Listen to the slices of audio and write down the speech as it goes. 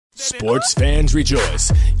Sports fans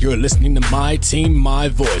rejoice. You're listening to My Team, My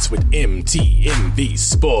Voice with MTMV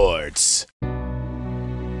Sports.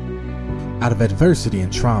 Out of adversity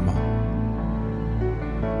and trauma,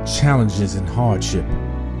 challenges and hardship,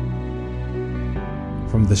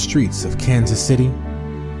 from the streets of Kansas City,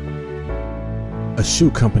 a shoe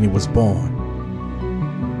company was born.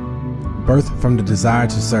 Birthed from the desire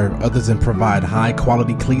to serve others and provide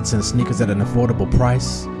high-quality cleats and sneakers at an affordable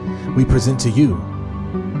price, we present to you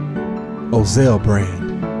Ozell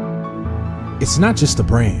Brand. It's not just a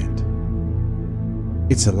brand,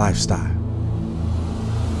 it's a lifestyle.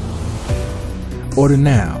 Order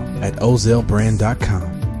now at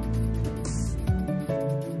ozellbrand.com.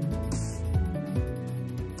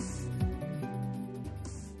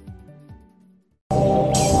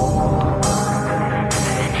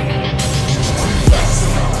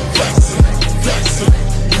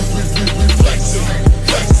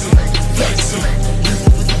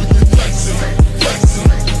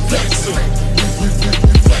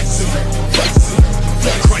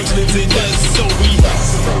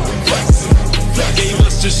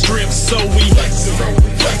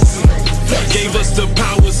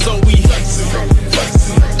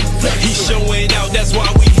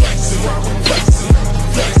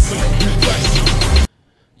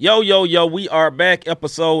 Yo, we are back.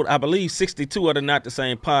 Episode, I believe, 62 of the Not the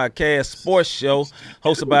Same Podcast Sports Show,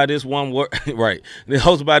 hosted by this one word, right?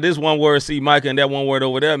 Hosted by this one word, C. Micah, and that one word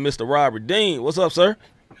over there, Mr. Robert Dean. What's up, sir?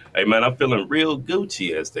 Hey, man, I'm feeling real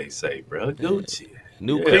Gucci, as they say, bro. Gucci.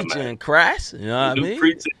 New creature in Christ, you know what I mean? New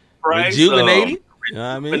creature in Christ. Rejuvenated. You know what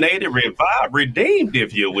I mean? Rejuvenated, revived, redeemed,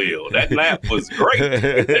 if you will. That nap was great.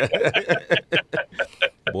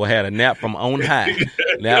 Boy had a nap from on high.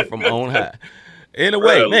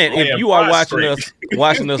 Anyway, man, if you are watching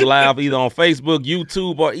us live either on Facebook,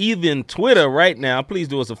 YouTube, or even Twitter right now, please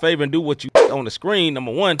do us a favor and do what you on the screen.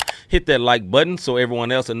 Number one, hit that like button so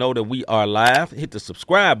everyone else will know that we are live. Hit the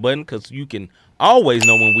subscribe button because you can always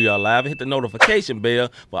know when we are live. Hit the notification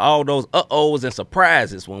bell for all those uh-ohs and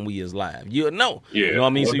surprises when we is live. You'll know. Yeah, you know what I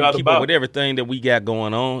mean? So you can keep up with everything that we got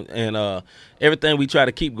going on and everything we try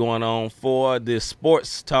to keep going on for this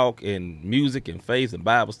sports talk and music and faith and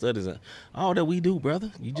Bible studies and all that we do,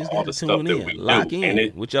 brother. You just got to tune in. Lock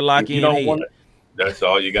in with your lock-in head. That's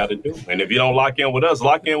all you got to do. And if you don't lock in with us,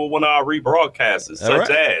 lock in with one of our rebroadcasters, such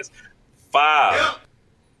as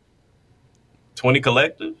 520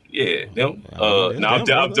 Collective. Yeah. Them. I'm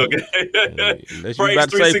talking. Unless you about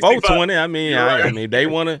to say 420. I mean, they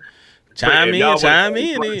want to chime in. Chime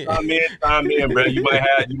in, bro. You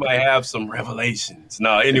might have some revelations.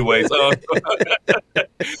 No, anyways. Shout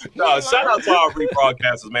out to our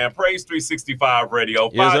rebroadcasters, man. Praise 365 Radio,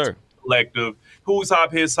 520 Collective, Who's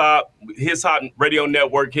Hop, His Hop Radio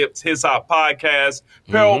Network, His Hop Podcast,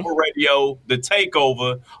 Paraover Radio, The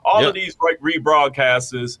Takeover, all of these great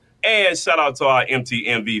rebroadcasters, and shout out to our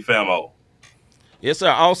MTMV famo. Yes, sir.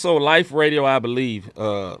 Also, Life Radio, I believe,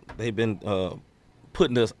 they've been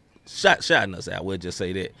putting us, shouting us out. We'll just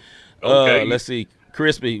say that. Okay. Let's see.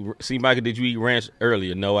 Crispy, see, Michael, did you eat ranch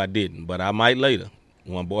earlier? No, I didn't, but I might later.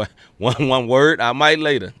 One word, I might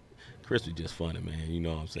later. Crispy just funny, man. You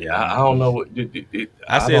know what I'm saying? Yeah, I don't know.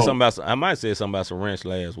 I might say something about some ranch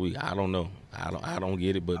last week. I don't know. I don't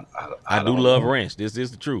get it, but I do love ranch. This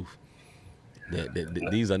is the truth.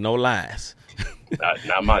 These are no lies.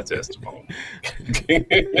 Not my testimony. Yeah.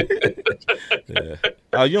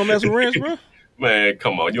 Oh, you don't mess with ranch, bro? Man,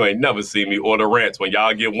 come on. You ain't never seen me order ranch when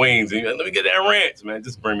y'all get wings. And let me get that ranch, man.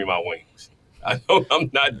 Just bring me my wings. I know I'm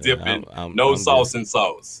not dipping I'm sauce in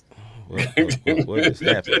sauce. What is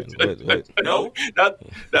happening? What? No,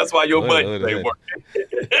 that's why your buttons ain't working.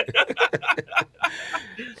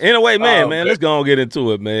 Anyway, man, let's go and get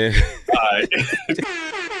into it, man. All right.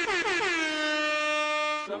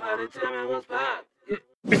 Somebody tell me what's pop.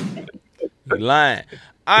 You lying.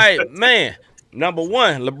 All right, man. Number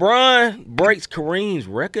one, LeBron breaks Kareem's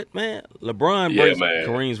record, man.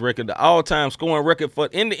 Kareem's record. The all-time scoring record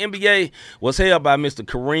in the NBA was held by Mr.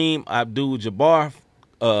 Kareem Abdul-Jabbar,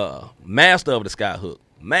 master of the skyhook.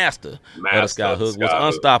 Master of the skyhook, was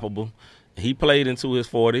unstoppable. He played into his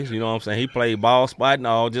 40s, you know what I'm saying? He played ball spot and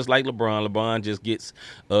all, just like LeBron. LeBron just gets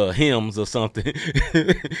hymns or something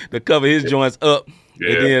to cover his joints up.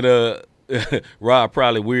 Yeah. And then Rob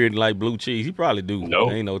probably weird like blue cheese. He probably do. No,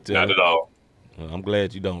 ain't no telling. Not at all. I'm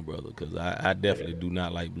glad you don't, brother, because I definitely do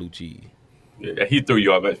not like blue cheese. Yeah, he threw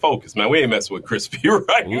you off. Focus, man. We ain't messing with Crispy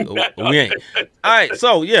right now. We ain't. All right,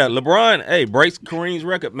 so, yeah, LeBron, breaks Kareem's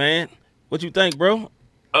record, man. What you think, bro?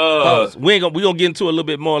 We gonna get into it a little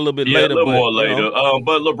bit more later. A little more later.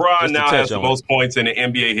 But LeBron now has the most points in the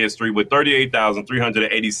NBA history with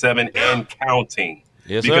 38,387 and counting.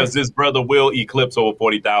 Yes, because sir. this brother will eclipse over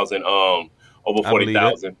 40,000. Over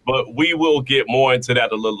 40,000. But we will get more into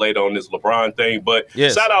that a little later on this LeBron thing. But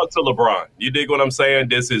shout out to LeBron. You dig what I'm saying?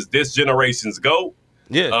 This is this generation's GOAT.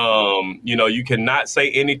 Yeah. You know, you cannot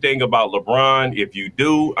say anything about LeBron. If you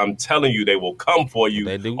do, I'm telling you, they will come for you.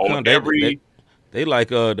 They do on come. every. They like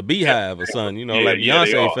the Beehive or something, you know, like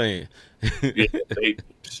Beyonce fan.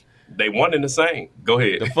 They one and the same. Go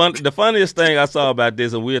ahead. The funniest thing I saw about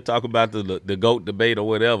this, and we'll talk about the GOAT debate or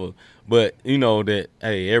whatever, but you know that,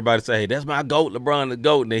 hey, everybody say, hey, that's my GOAT, LeBron the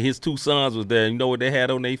GOAT, and then his two sons was there. You know what they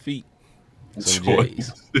had on their feet? Some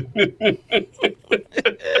J's.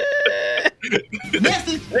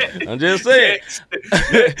 I'm just saying.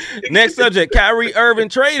 Next subject, Kyrie Irving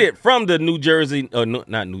traded from the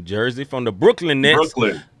from the Brooklyn Nets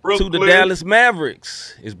Brooklyn. to the Dallas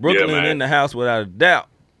Mavericks. Is Brooklyn in the house without a doubt?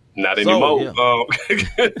 Not anymore. Yeah.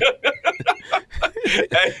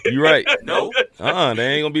 You're right. No, they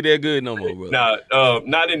ain't gonna be that good no more, bro.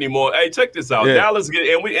 Not anymore. Hey, check this out. Yeah. Dallas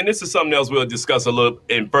and this is something else we'll discuss a little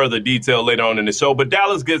in further detail later on in the show. But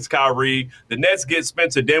Dallas gets Kyrie. The Nets get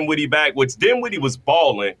Spencer Dinwiddie back, which Dinwiddie was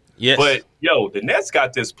balling. Yes. But the Nets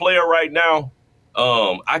got this player right now.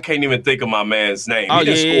 I can't even think of my man's name. Oh,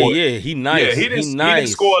 he nice. He done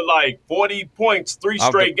scored like 40 points, 3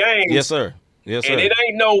 straight games. Yes, sir. Yes, sir. And it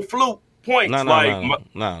ain't no fluke points. No.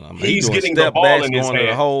 He's getting the ball in his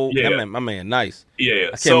hand. My man, nice.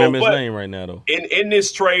 Yeah. I can't remember his name right now, though. In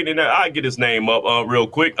this trade, and I'll get his name up real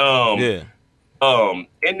quick. In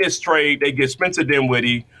this trade, they get Spencer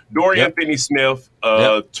Dinwiddie, Dorian Finney-Smith,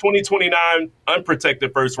 2029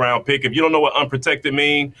 unprotected first-round pick. If you don't know what unprotected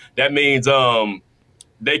mean, that means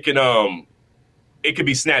they can it can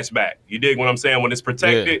be snatched back. You dig what I'm saying? When it's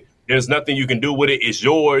protected, there's nothing you can do with it. It's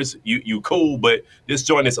yours. You cool, but this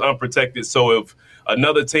joint is unprotected. So if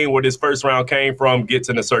another team where this first round came from gets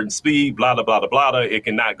in a certain speed, blah, blah, blah, blah, blah, it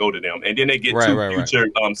cannot go to them. And then they get two future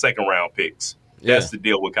second round picks. That's the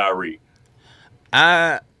deal with Kyrie.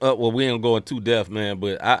 We ain't going too depth, man,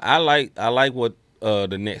 but I like what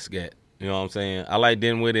the Nets got. You know what I'm saying? I like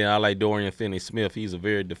Dinwiddie and I like Dorian Finney-Smith. He's a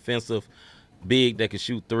very defensive big that can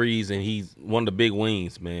shoot threes, and he's one of the big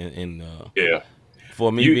wings, man. And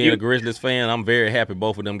for me being a Grizzlies fan, I'm very happy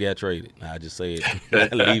both of them got traded. I just say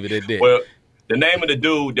it. Leave it at that. Well, the name of the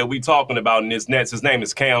dude that we talking about in this Nets, his name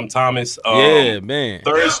is Cam Thomas. Man.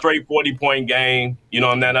 Third straight 40-point game. You know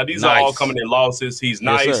what I'm saying? Now, these are all coming in losses. He's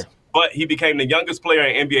nice. Yes, but he became the youngest player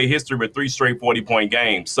in NBA history with 3 straight 40-point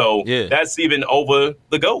games. So that's even over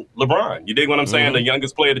the GOAT, LeBron. You dig what I'm saying? Mm-hmm. The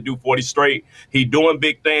youngest player to do 40 straight. He doing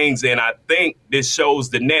big things, and I think this shows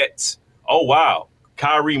the Nets, oh, wow,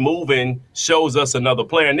 Kyrie moving shows us another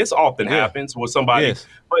player. And this often happens with somebody. Yes.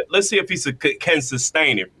 But let's see if he can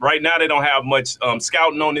sustain it. Right now they don't have much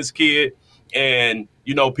scouting on this kid, and,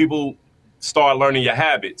 people start learning your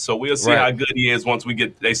habits. So we'll see how good he is once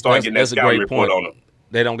they start getting that scouting report on him.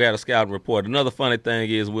 They don't got a scouting report. Another funny thing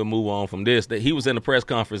is, we'll move on from this, that he was in the press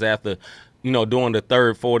conference after, doing the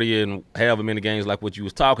third 40 and however many games like what you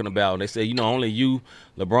was talking about. And they said, only you,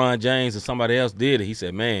 LeBron James, and somebody else did it. He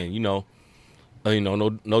said, man, no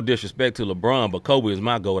disrespect to LeBron, but Kobe is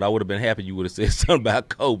my GOAT. I would have been happy you would have said something about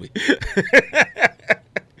Kobe.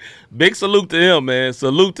 Big salute to him, man.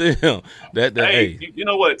 Salute to him. Hey, you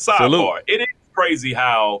know what? Sidebar. It is crazy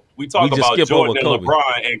how we talk about Jordan and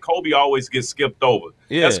LeBron, and Kobe always gets skipped over.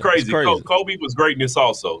 Yeah, that's crazy. Kobe was greatness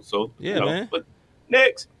also. So man. But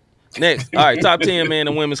next. All right, top 10, man,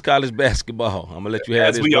 in women's college basketball. I'm gonna let you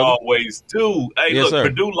have this. As we always do. Hey, yes, look, sir.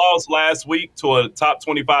 Purdue lost last week to a top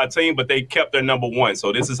 25 team, but they kept their number 1.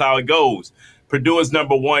 So this is how it goes. Purdue is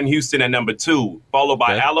number 1, Houston at number 2, followed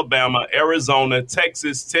by Alabama, Arizona,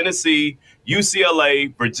 Texas, Tennessee,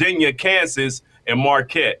 UCLA, Virginia, Kansas, and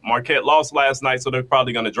Marquette. Marquette lost last night, so they're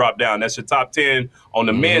probably going to drop down. That's your top 10 on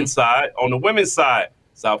the men's side. On the women's side,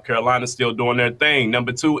 South Carolina still doing their thing.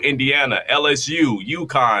 Number 2, Indiana, LSU,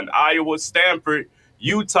 UConn, Iowa, Stanford,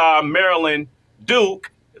 Utah, Maryland, Duke.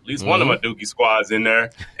 At least one of my Dookie squads in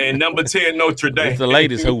there. And number 10, Notre Dame. At least the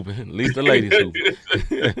ladies hooping.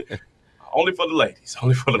 Only for the ladies.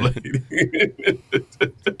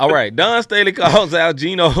 All right. Don Staley calls out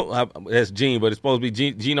Gino. That's Gene, but it's supposed to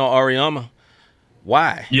be Gino Auriemma.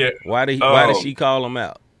 Why? Yeah. Why did she call him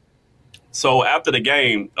out? So after the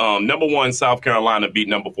game, number 1 South Carolina beat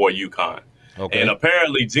number 4 UConn. Okay. And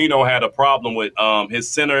apparently Gino had a problem with his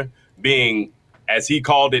center being, as he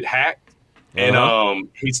called it, hacked. And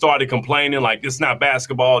he started complaining like, this is not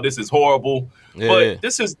basketball. This is horrible. Yeah. But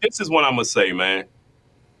this is what I'm gonna say, man.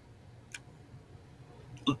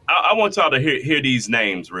 I want y'all to hear these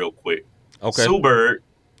names real quick. Okay. Sue Bird.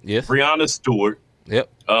 Yes. Brianna Stewart. Yep.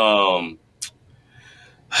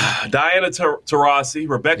 Diana Taurasi,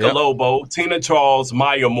 Rebecca Lobo, Tina Charles,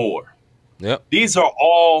 Maya Moore. Yep. These are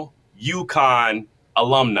all UConn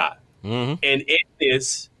alumni. Mm-hmm. And in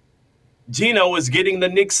this, Gino is getting the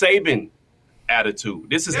Nick Saban attitude.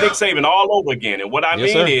 This is Nick Saban all over again. And what I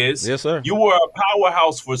mean is, you were a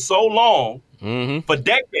powerhouse for so long, for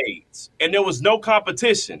decades, and there was no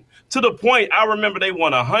competition. To the point, I remember they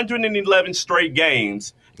won 111 straight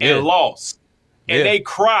games and lost. And they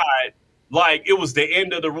cried like it was the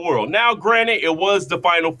end of the world. Now, granted, it was the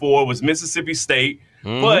Final Four, it was Mississippi State,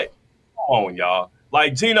 but come on, y'all.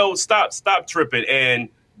 Like, Gino, stop tripping. And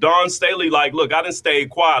Dawn Staley, like, look, I done stayed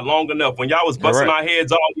quiet long enough. When y'all was busting our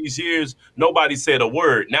heads all these years, nobody said a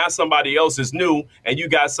word. Now somebody else is new, and you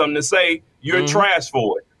got something to say, you're trash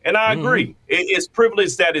for it. And I agree. It's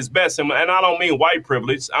privilege that is best. And I don't mean white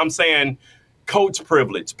privilege. I'm saying coach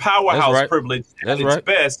privilege, powerhouse privilege at its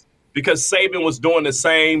best, because Saban was doing the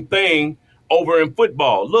same thing over in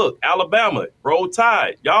football. Look, Alabama, roll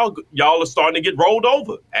tide. Y'all are starting to get rolled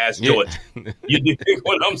over, as Georgia. You dig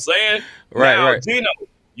what I'm saying? Right. Gino,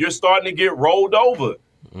 you're starting to get rolled over,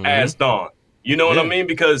 as Dawn. You know what I mean?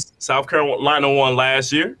 Because South Carolina won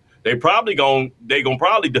last year. They gonna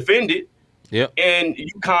probably defend it. Yep. And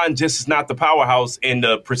UConn just is not the powerhouse and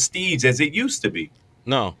the prestige as it used to be.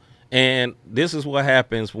 No. And this is what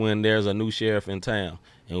happens when there's a new sheriff in town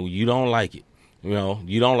and you don't like it. You know,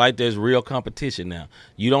 you don't like there's real competition now.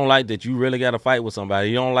 You don't like that you really got to fight with somebody.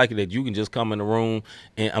 You don't like it that you can just come in the room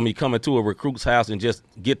and come into a recruit's house and just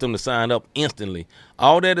get them to sign up instantly.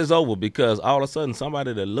 All that is over because all of a sudden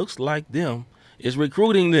somebody that looks like them is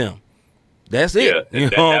recruiting them. That's it. You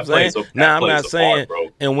know what I'm saying? Now, I'm not saying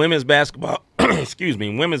in women's basketball,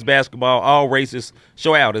 women's basketball, all races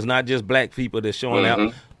show out. It's not just black people that's showing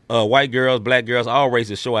out. White girls, black girls, all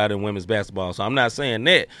races show out in women's basketball. So I'm not saying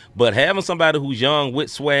that. But having somebody who's young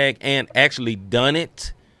with swag and actually done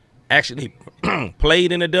it, actually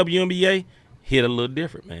played in the WNBA, hit a little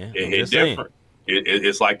different, man. It hit different.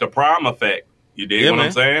 It's like the prime effect. You dig what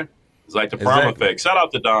I'm saying? It's like the prime effect. Shout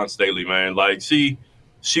out to Dawn Staley, man. Like, she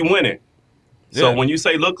winning. So when you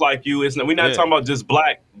say look like you, we're not talking about just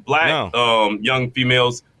black young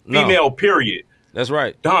females, period. That's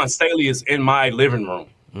right. Dawn Staley is in my living room.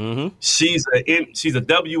 She's a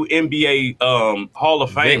WNBA Hall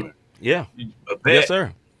of Famer. Yeah. Yes,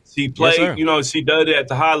 sir. She played, she did it at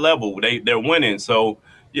the high level. They're winning. So,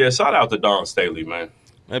 yeah, shout out to Dawn Staley, man.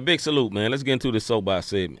 A big salute, man. Let's get into the soapbox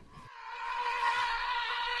segment.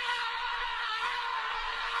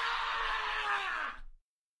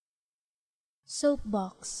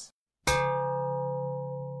 Soapbox.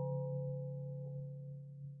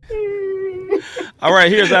 All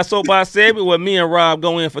right, here's our soapbox segment where me and Rob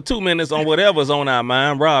go in for 2 minutes on whatever's on our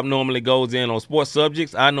mind. Rob normally goes in on sports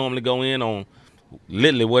subjects. I normally go in on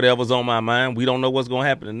literally whatever's on my mind. We don't know what's going to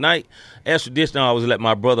happen tonight. As traditional, I always let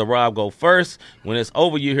my brother Rob go first. When it's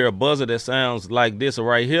over, you hear a buzzer that sounds like this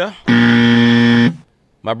right here.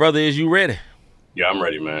 My brother, is you ready? Yeah, I'm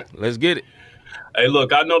ready, man. Let's get it. Hey,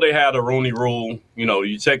 look, I know they had a Rooney Rule.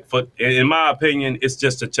 You check for, in my opinion, it's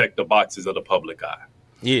just to check the boxes of the public eye.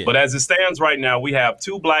 Yeah. But as it stands right now, we have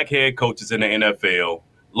 2 black head coaches in the NFL.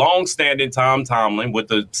 Long-standing Tom Tomlin with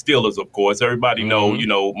the Steelers, of course. Everybody know,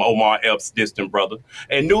 Omar Epps' distant brother.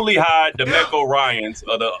 And newly hired DeMeco Ryans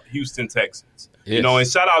of the Houston Texans. Yes. And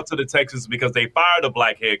shout out to the Texans because they fired a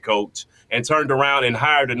black head coach and turned around and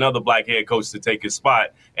hired another black head coach to take his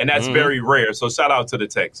spot. And that's very rare. So shout out to the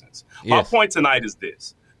Texans. Yes. My point tonight is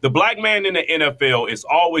this. The black man in the NFL is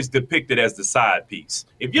always depicted as the side piece.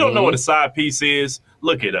 If you don't know what a side piece is,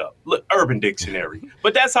 look it up. Look, Urban Dictionary.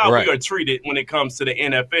 But that's how we are treated when it comes to the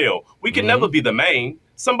NFL. We can never be the main.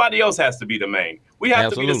 Somebody else has to be the main. We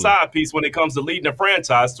have to be the side piece when it comes to leading a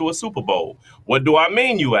franchise to a Super Bowl. What do I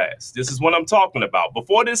mean, you ask? This is what I'm talking about.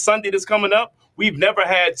 Before this Sunday that's coming up, we've never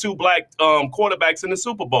had 2 black quarterbacks in the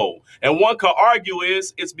Super Bowl. And one could argue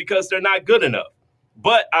it's because they're not good enough.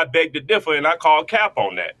 But I beg to differ, and I call cap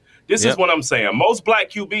on that. This is what I'm saying. Most black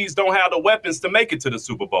QBs don't have the weapons to make it to the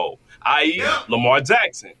Super Bowl, i.e. Lamar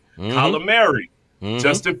Jackson, Kyler Murray,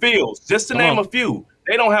 Justin Fields, just to name a few.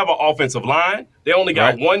 They don't have an offensive line. They only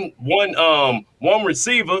got one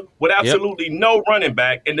receiver with absolutely no running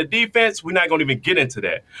back. And the defense, we're not going to even get into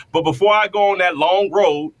that. But before I go on that long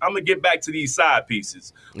road, I'm going to get back to these side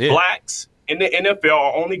pieces. Yeah. Blacks in the NFL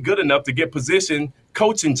are only good enough to get position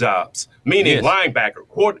coaching jobs, meaning linebacker,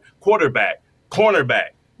 quarterback,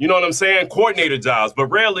 cornerback. You know what I'm saying? Coordinator jobs, but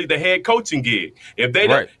rarely the head coaching gig. If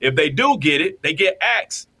they do get it, they get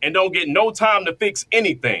axed and don't get no time to fix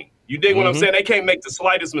anything. You dig what I'm saying? They can't make the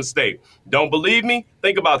slightest mistake. Don't believe me?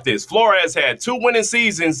 Think about this. Flores had 2 winning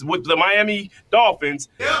seasons with the Miami Dolphins,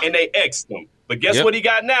 and they X'd them. But guess what he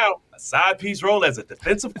got now? A side piece role as a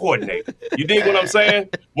defensive coordinator. You dig what I'm saying?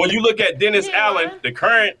 When you look at Dennis Allen, the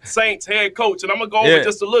current Saints head coach, and I'm going to go over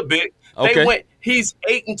just a little bit. He's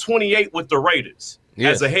 8-28 with the Raiders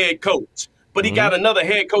as a head coach. But he got another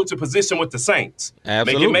head coaching position with the Saints.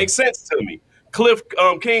 Absolutely. Make it make sense to me. Cliff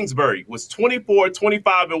Kingsbury was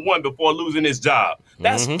 24-25-1 before losing his job.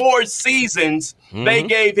 That's 4 seasons they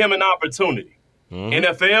gave him an opportunity.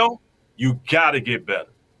 NFL, you got to get better.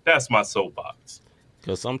 That's my soapbox.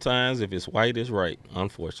 Because sometimes if it's white, it's right,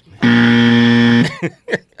 unfortunately. I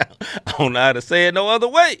don't know how to say it no other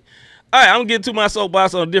way. All right, I'm going to get to my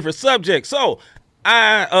soapbox on a different subject. So,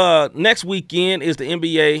 next weekend is the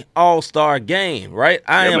NBA All-Star Game, right?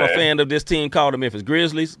 I am a fan of this team called the Memphis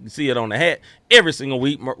Grizzlies. You see it on the hat every single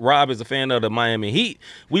week. Rob is a fan of the Miami Heat.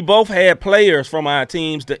 We both had players from our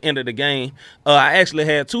teams to enter the game. I actually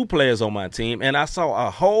had 2 players on my team, and I saw a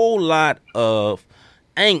whole lot of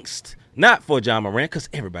angst. Not for Ja Morant, because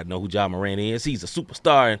everybody know who Ja Morant is. He's a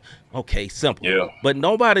superstar, and okay, simple. Yeah. But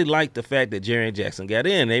nobody liked the fact that Jaren Jackson got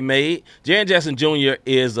in. Jaren Jackson Jr.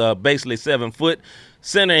 is basically 7-foot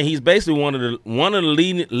center, and he's basically one of the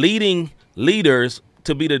leading leaders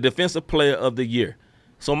to be the defensive player of the year.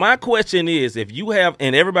 So my question is, if you have,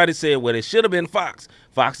 and everybody said, well, it should have been Fox.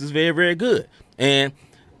 Fox is very, very good, and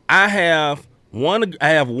I have one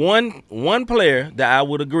player that I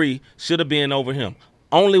would agree should have been over him.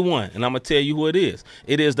 Only one, and I'm going to tell you who it is.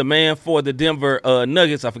 It is the man for the Denver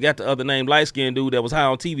Nuggets. I forgot the other name, light-skinned dude that was high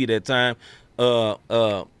on TV that time.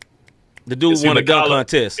 The dude who won the dunk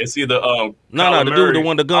contest. It's either the dude who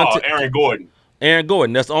won the gun Aaron Gordon. Aaron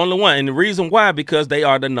Gordon. That's the only one. And the reason why, because they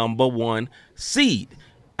are the number 1 seed.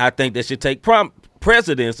 I think they should take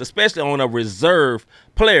precedence, especially on a reserve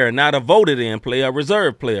player, not a voted-in player, a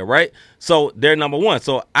reserve player, right? So they're number 1.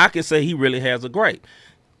 So I can say he really has a gripe.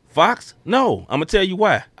 Fox? No. I'm going to tell you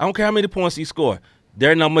why. I don't care how many points he scored.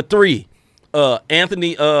 They're number 3.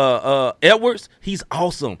 Anthony Edwards, he's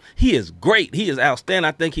awesome. He is great. He is outstanding.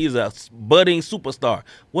 I think he's a budding superstar.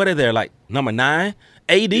 What are they, like number 9?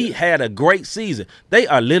 AD had a great season. They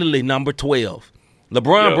are literally number 12.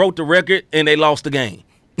 LeBron broke the record, and they lost the game.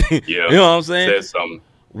 You know what I'm saying? Says something.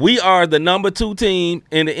 We are the number 2 team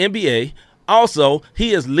in the NBA. Also,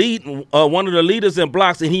 he is one of the leaders in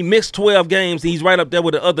blocks, and he missed 12 games. He's right up there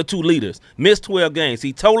with the other 2 leaders. Missed 12 games.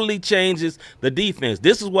 He totally changes the defense.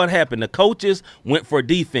 This is what happened. The coaches went for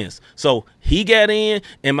defense. So he got in,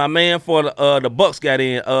 and my man for the Bucks got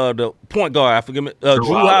in, the point guard, I forget, Drew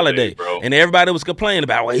Holiday. And everybody was complaining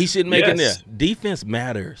about, well, he shouldn't make it there. Defense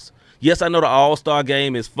matters. Yes, I know the All-Star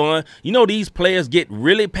game is fun. You know, these players get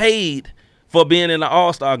really paid for being in the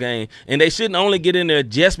All-Star game, and they shouldn't only get in there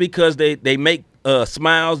just because they make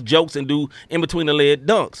smiles, jokes, and do in-between-the-leg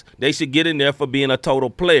dunks. They should get in there for being a total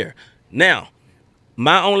player. Now,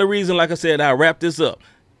 my only reason, like I said, I wrap this up,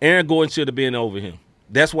 Aaron Gordon should have been over him.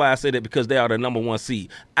 That's why I said it, because they are the number 1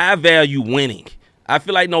 seed. I value winning. I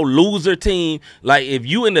feel like no loser team, like if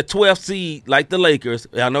you in the 12th seed like the Lakers,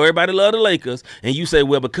 I know everybody love the Lakers, and you say,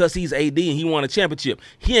 well, because he's AD and he won a championship,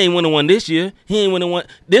 he ain't winning one this year. He ain't winning one.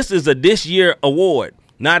 This is a this year award,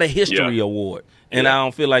 not a history award, and I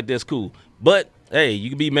don't feel like that's cool. But, hey, you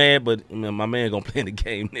can be mad, but my man going to play in the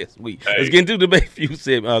game next week. Hey. Let's get into the debate. You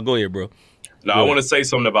said, go ahead, bro. No, I want to say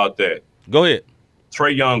something about that. Go ahead.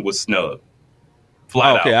 Trae Young was snubbed.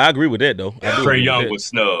 Okay, I agree with that, though. Trae Young was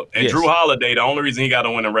snubbed. And Drew Holiday, the only reason he got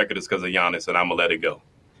to win a record is because of Giannis, and I'm going to let it go.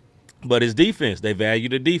 But his defense, they value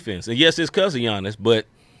the defense. And, yes, it's because of Giannis, but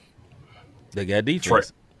they got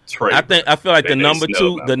defense. Trae, I feel like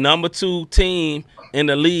the number 2 team in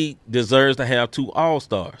the league deserves to have 2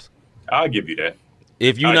 All-Stars. I'll give you that.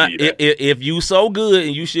 If you so good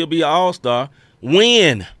and you should be an All-Star,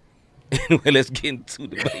 win. Anyway, let's get into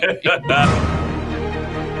the debate.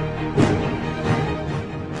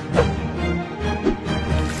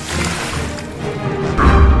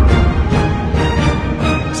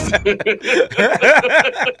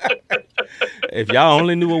 If y'all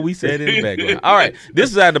only knew what we said in the background. All right,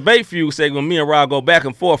 this is our debate feud segment. Me and Rob go back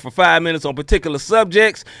and forth for 5 minutes on particular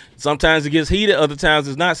subjects. Sometimes it gets heated, other times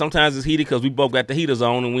it's not. Sometimes it's heated because we both got the heaters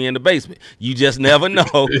on and we in the basement. You just never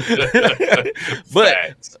know.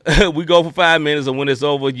 But we go for 5 minutes, and when it's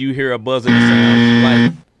over, you hear a buzzing sound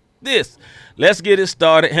like this. Let's get it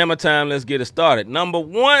started. Hammer time, let's get it started. Number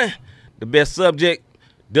 1, the best subject.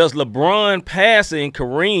 Does LeBron passing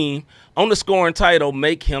Kareem on the scoring title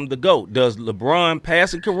make him the GOAT? Does LeBron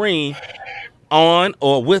passing Kareem on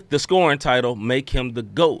or with the scoring title make him the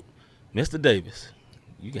GOAT? Mr. Davis,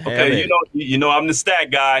 you can have it. You know I'm the stat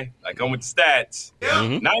guy. I come with the stats.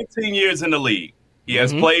 19 years in the league. He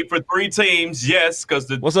has played for 3 teams, yes, because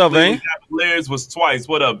the What's up, Vane? Cavaliers was twice.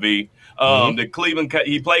 What up, V? The Cleveland,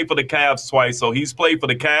 he played for the Cavs twice, so he's played for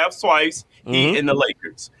the Cavs twice. He and the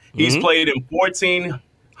Lakers. He's played in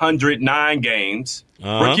 1,409 games.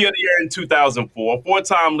 Rookie of the Year in 2004,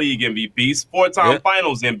 4-time league MVP, 4-time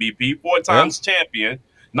Finals MVP, 4 times champion,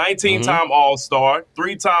 19-time All-Star,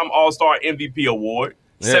 3-time All-Star MVP award,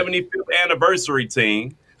 75th anniversary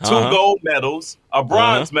team, 2 gold medals, a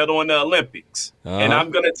bronze medal in the Olympics. And I'm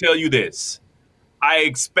going to tell you this. I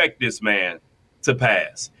expect this man to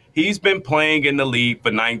pass. He's been playing in the league for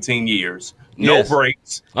 19 years. No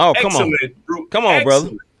breaks. Oh, come on. Come on, brother.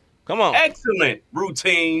 Come on. Excellent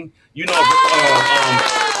routine. You know,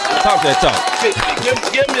 talk that talk.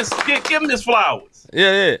 Give him his flowers.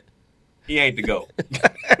 Yeah. He ain't the GOAT.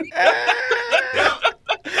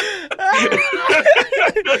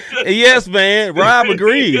 Yes, man. Rob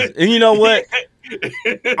agrees. And you know what?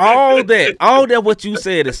 All that what you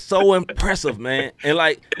said is so impressive, man. And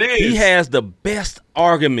like he has the best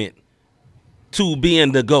argument to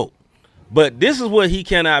being the GOAT. But this is what he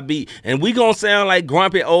cannot be. And we going to sound like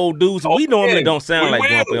grumpy old dudes. We normally don't sound like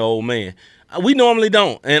grumpy old men. We normally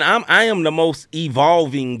don't. And I am the most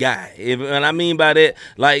evolving guy. And I mean by that,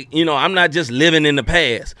 like, you know, I'm not just living in the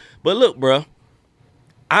past. But look, bro,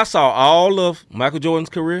 I saw all of Michael Jordan's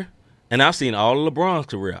career, and I've seen all of LeBron's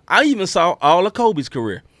career. I even saw all of Kobe's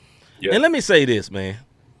career. Yeah. And let me say this, man.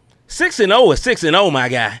 6-0 is 6-0, my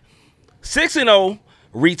guy. 6-0,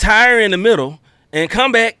 retire in the middle, and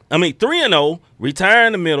come back. 3-0, retire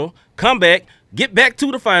in the middle, come back, get back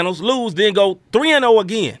to the finals, lose, then go 3-0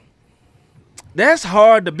 again. That's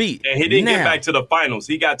hard to beat. And he didn't get back to the finals.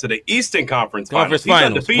 He got to the Eastern Conference finals. He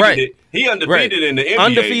undefeated in the NBA.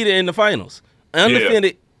 Undefeated in the finals.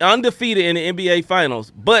 Undefeated in the NBA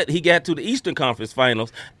finals. But he got to the Eastern Conference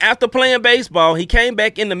finals. After playing baseball, he came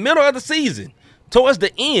back in the middle of the season, towards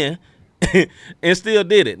the end, and still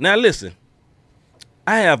did it. Now, listen.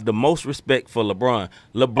 I have the most respect for LeBron.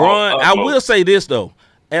 I will say this, though.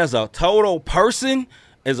 As a total person,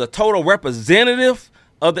 as a total representative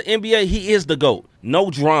of the NBA, he is the GOAT. No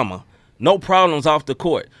drama. No problems off the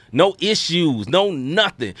court. No issues. No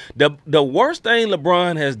nothing. The worst thing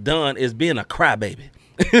LeBron has done is being a crybaby.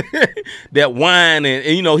 That whine and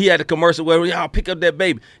you know, he had a commercial where y'all pick up that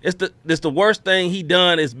baby. It's the worst thing he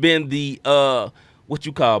done has been the what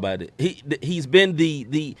you call about it. He's been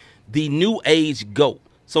the new age GOAT.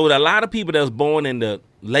 So a lot of people that was born in the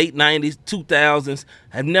late 90s, 2000s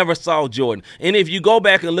have never saw Jordan. And if you go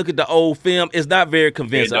back and look at the old film, it's not very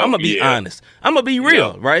convincing. I'm going to be honest. I'm going to be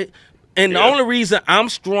real, right? And the only reason I'm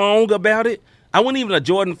strong about it, I wasn't even a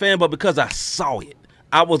Jordan fan, but because I saw it.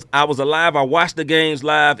 I was alive. I watched the games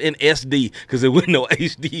live in SD because it wasn't no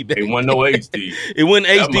HD. Baby. It wasn't no HD. It wasn't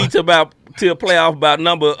HD till playoff about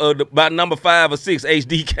number 5 or 6.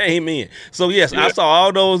 HD came in. So yes, I saw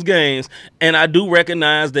all those games, and I do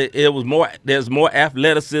recognize that there's more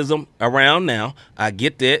athleticism around now. I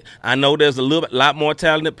get that. I know there's a lot more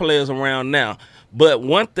talented players around now. But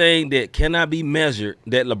one thing that cannot be measured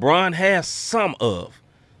that LeBron has some of,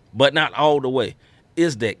 but not all the way,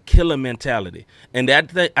 is that killer mentality. And I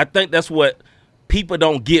think that's what people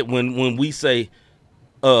don't get when we say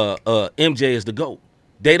MJ is the GOAT.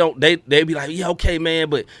 They be like, yeah, okay, man,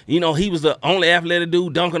 but you know, he was the only athletic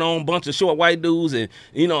dude dunking on a bunch of short white dudes, and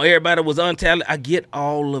you know, everybody was untalented. I get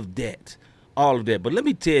all of that. But let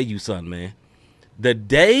me tell you something, man. The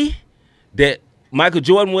day that Michael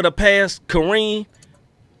Jordan would have passed Kareem,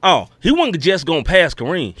 he wasn't just gonna pass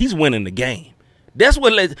Kareem. He's winning the game. That's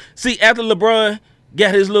what after LeBron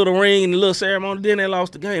got his little ring and the little ceremony, then they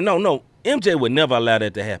lost the game. No, MJ would never allow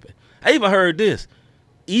that to happen. I even heard this.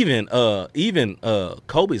 Even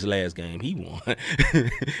Kobe's last game, he won.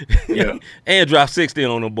 And dropped 60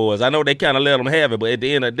 on the boys. I know they kind of let him have it, but at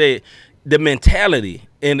the end of the day, the mentality,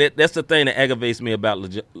 and that's the thing that aggravates me about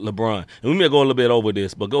LeBron. And we may go a little bit over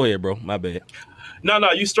this, but go ahead, bro. My bad. No,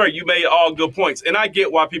 you straight. You made all good points, and I get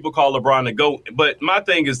why people call LeBron the GOAT. But my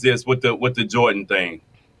thing is this with the Jordan thing.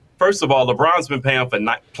 First of all, LeBron's been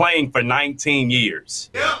playing for 19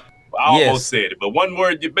 years. Yeah. I almost said it, but one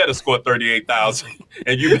word, you better score 38,000.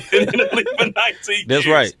 And you've been in the league for 19 years. That's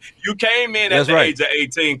right. You came in at the age of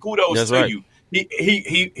 18. Kudos to you.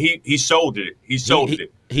 He shouldered it. He shouldered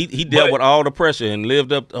it. He dealt with all the pressure and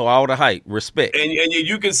lived up to all the hype. Respect. And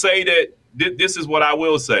you can say that this is what I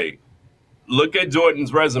will say. Look at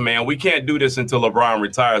Jordan's resume, and we can't do this until LeBron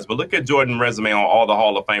retires, but look at Jordan's resume on all the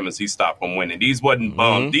Hall of Famers he stopped from winning. These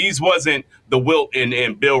wasn't These wasn't the Wilt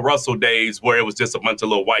and Bill Russell days where it was just a bunch of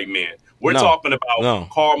little white men. We're talking about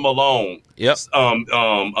Karl Malone, Karl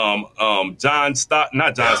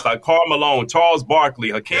Malone, Charles Barkley,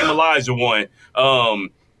 Hakeem Olajuwon,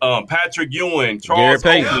 Patrick Ewing, Charles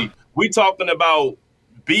Oakley. We talking about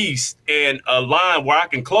beast in a line where I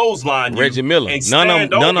can clothesline you. Reggie Miller. None of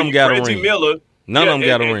them got a ring. None of them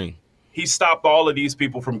got a ring. He stopped all of these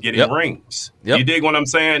people from getting rings. You dig what I'm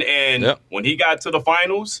saying? And when he got to the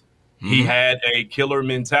finals, he had a killer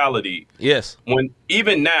mentality. Yes.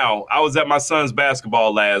 Even now, I was at my son's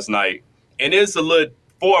basketball last night, and it's a little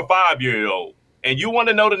 4 or 5 year old. And you want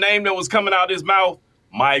to know the name that was coming out of his mouth?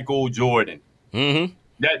 Michael Jordan. Mm-hmm.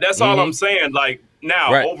 That's all I'm saying. Like,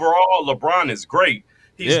 now, overall, LeBron is great.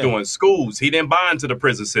 He's doing schools. He didn't buy into the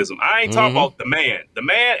prison system. I ain't talking about the man. The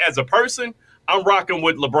man, as a person, I'm rocking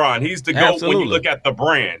with LeBron. He's the GOAT when you look at the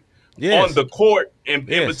brand. Yes. On the court, in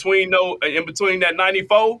between that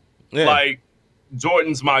 94, like,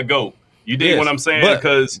 Jordan's my GOAT. You dig what I'm saying?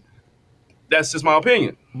 Because that's just my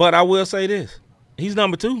opinion. But I will say this. He's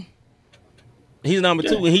number 2. He's number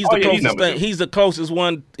 2, and he's the closest thing. He's the closest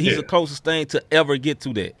one. He's the closest thing to ever get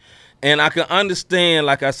to that. And I can understand,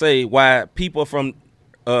 like I say, why people from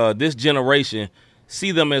this generation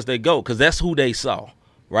see them as they go, because that's who they saw,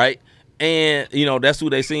 right? And, that's who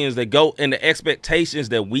they see as they go. And the expectations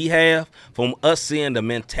that we have from us seeing the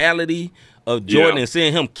mentality of Jordan and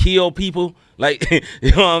seeing him kill people, like,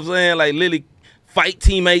 you know what I'm saying? Like, literally fight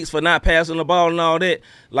teammates for not passing the ball and all that.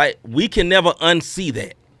 Like, we can never unsee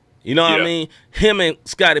that. You know what I mean? Him and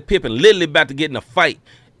Scottie Pippen literally about to get in a fight,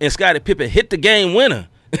 and Scottie Pippen hit the game winner.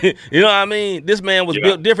 You know what I mean? This man was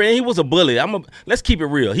built different, and he was a bully. Let's keep it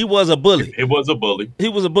real. He was a bully. He was a bully. He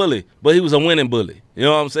was a bully, but he was a winning bully. You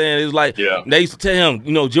know what I'm saying? It was like they used to tell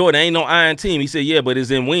him, Jordan, ain't no iron team. He said, yeah, but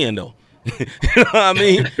it's in win, though. You know what I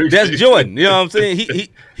mean? That's Jordan. You know what I'm saying?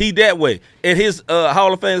 He that way. At his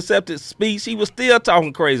Hall of Fame acceptance speech, he was still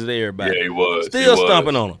talking crazy to everybody. Yeah, he was. Still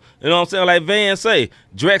stomping on them. You know what I'm saying? Like Van say,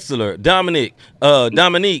 Drexler, Dominique,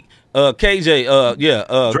 KJ,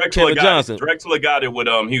 Kevin Johnson. Drexler got it with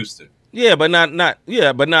Houston. Yeah, but not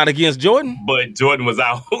against Jordan. But Jordan was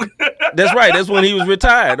out. That's right. That's when he was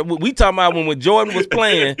retired. We talking about when Jordan was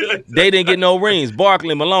playing, they didn't get no rings.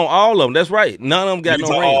 Barkley, Malone, all of them. That's right. None of them got no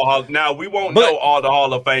rings. Now, we won't know all the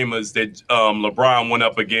Hall of Famers that LeBron went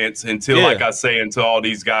up against until all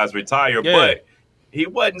these guys retire. Yeah. But he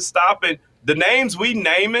wasn't stopping. The names we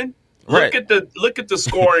naming, look at the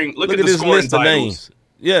scoring. Look at the scoring list of names.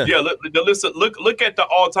 Yeah. Yeah, look at the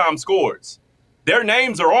all-time scores. Their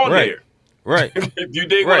names are on there. Right. If you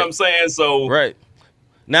dig what I'm saying. So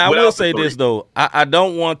Now, I will say this, though. I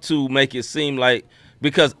don't want to make it seem like,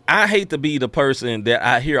 because I hate to be the person that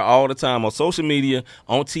I hear all the time on social media,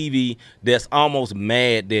 on TV, that's almost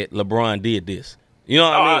mad that LeBron did this. You know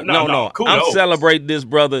what I mean? No. Kudos. I'm celebrating this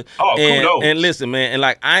brother. Kudos. And listen, man, and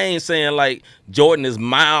like, I ain't saying like Jordan is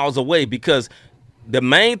miles away, because the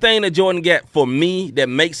main thing that Jordan got for me that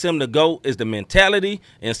makes him the GOAT is the mentality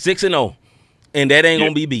and 6-0. And that ain't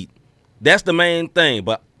gonna be beat. That's the main thing.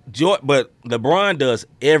 But LeBron does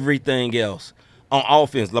everything else on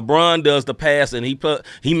offense. LeBron does the pass, and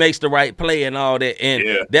he makes the right play and all that.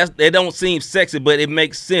 And that don't seem sexy, but it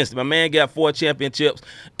makes sense. My man got 4 championships,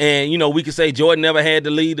 and we could say Jordan never had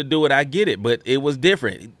the lead to do it. I get it, but it was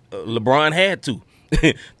different. LeBron had to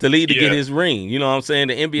lead to get his ring. You know what I'm saying?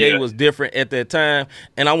 The NBA was different at that time,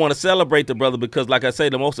 and I want to celebrate the brother because, like I say,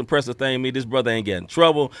 the most impressive thing to me, this brother ain't got in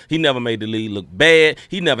trouble. He never made the league look bad.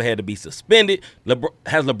 He never had to be suspended.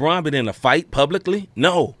 Has LeBron been in a fight publicly?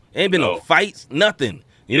 No. Ain't been no fights, nothing.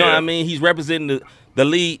 You know what I mean? He's representing the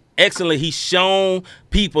league excellently. He's shown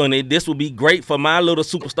people, and this would be great for my little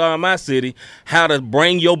superstar in my city, how to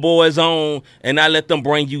bring your boys on and not let them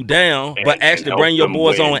bring you down, but actually bring your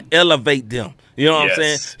boys on and elevate them. You know what I'm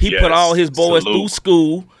saying? He put all his boys through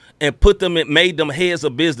school and made them heads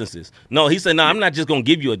of businesses. No, he said, no, I'm not just going to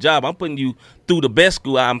give you a job. I'm putting you through the best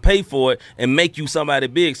school. I'm pay for it and make you somebody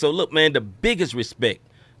big. So, look, man, the biggest respect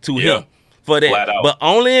to him for that. But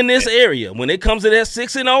only in this area. When it comes to that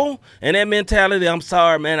 6-0 and that mentality, I'm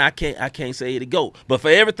sorry, man, I can't say it to go. But for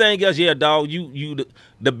everything else, dog, you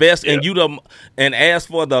the best, and and as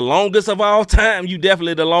for the longest of all time, you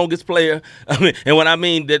definitely the longest player. I mean, and what I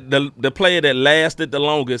mean, the player that lasted the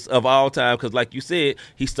longest of all time, because like you said,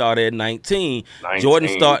 he started at 19. Jordan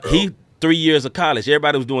started 3 years of college.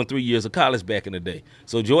 Everybody was doing 3 years of college back in the day.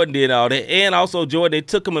 So Jordan did all that, and also Jordan, it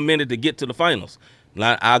took him a minute to get to the finals.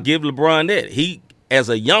 Now, I'll give LeBron that. He, as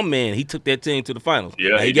a young man, he took that team to the finals.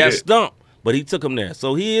 Yeah, he got stumped, but he took him there.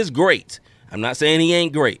 So he is great. I'm not saying he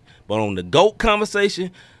ain't great, but on the GOAT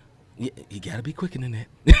conversation, he got to be quicker than that.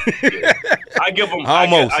 I give him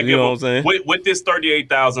almost. You know what I'm saying? With this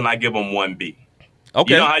 38,000, I give him 1B.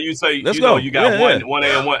 Okay. You know how you say, Let's go. You got one A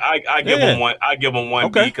and one. I give him one. I give him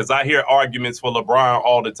 1B because I hear arguments for LeBron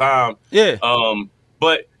all the time. Yeah.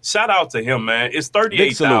 But shout out to him, man. It's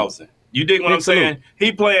 38,000. You dig what I'm saying?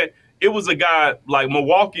 He playing. it was a guy like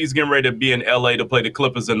Milwaukee's getting ready to be in LA to play the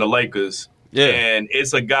Clippers and the Lakers. Yeah. And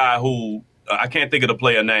it's a guy who I can't think of the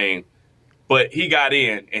player name, but he got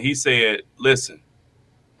in and he said, listen,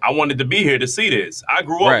 I wanted to be here to see this. I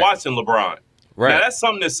grew up watching LeBron. Right. Now, that's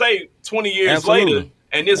something to say 20 years later.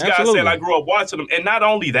 And this guy said, I grew up watching him. And not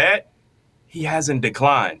only that, he hasn't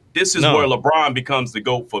declined. This is where LeBron becomes the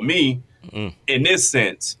GOAT for me in this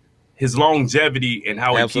sense. His longevity and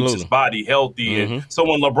how he keeps his body healthy. And so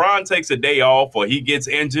when LeBron takes a day off or he gets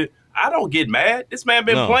injured, I don't get mad. This man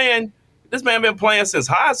been playing. This man been playing since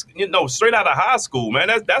high school, straight out of high school, man.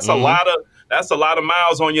 That's a lot of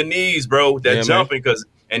miles on your knees, bro. That jumping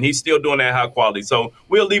and he's still doing that high quality. So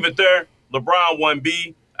we'll leave it there. LeBron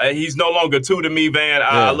 1B. He's no longer 2 to me, Van.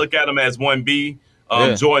 I look at him as 1B.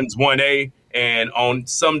 Jordan's 1A. And on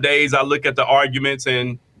some days I look at the arguments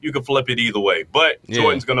and you can flip it either way. But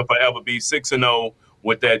Jordan's going to forever be 6-0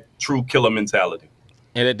 with that true killer mentality.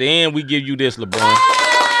 And at the end, we give you this, LeBron.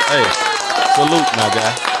 Hey, salute, my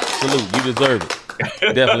guy. Salute. You deserve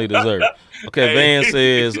it. Definitely deserve it. Okay, Van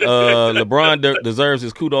says LeBron deserves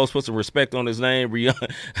his kudos. Put some respect on his name.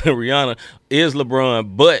 Rihanna is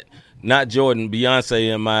LeBron, but not Jordan,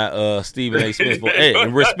 Beyonce, and my Stephen A. Smith. Hey,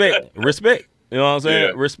 and respect. You know what I'm saying?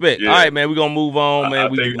 Yeah, Respect. Yeah. All right, man. We're gonna move on, man.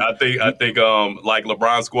 I think like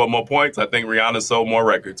LeBron scored more points. I think Rihanna sold more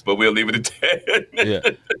records, but we'll leave it at that. Yeah,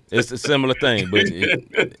 it's a similar thing,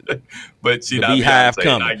 but she the beehive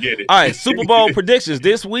coming. I get it. All right, Super Bowl predictions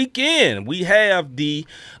this weekend. We have the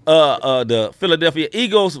Philadelphia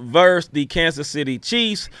Eagles versus the Kansas City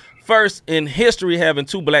Chiefs. First in history having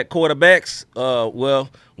 2 black quarterbacks.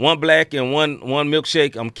 One black and one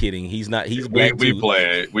milkshake. I'm kidding. He's not. He's black too. We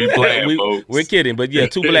playing, folks. We're kidding. But yeah,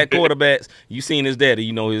 2 black quarterbacks. You seen his daddy.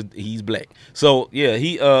 You know he's black. So yeah,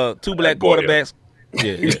 2 black quarterbacks.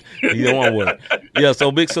 Yeah, he don't want one. Yeah,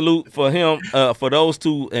 so big salute for him, for those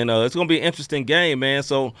 2, and it's gonna be an interesting game, man.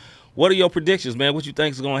 So, what are your predictions, man? What you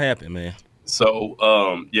think is gonna happen, man? So,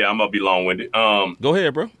 I'm gonna be long-winded. Go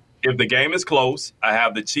ahead, bro. If the game is close, I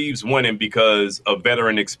have the Chiefs winning because of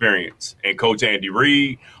veteran experience. And Coach Andy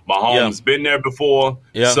Reid, Mahomes been there before.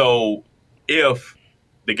 Yeah. So if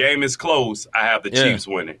the game is close, I have the Chiefs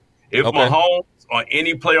winning. If Mahomes or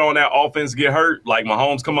any player on that offense get hurt, like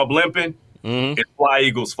Mahomes come up limping, it's fly,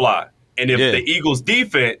 Eagles, fly. And if the Eagles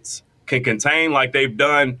defense can contain like they've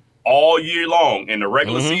done all year long in the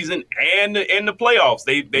regular season and in the playoffs,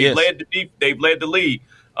 they've led the league.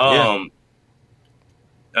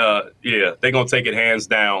 They're going to take it hands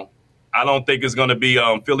down. I don't think it's going to be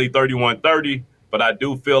Philly 31-30, but I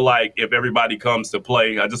do feel like if everybody comes to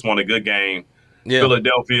play, I just want a good game. Yeah.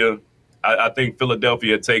 Philadelphia, I think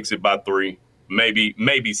Philadelphia takes it by 3,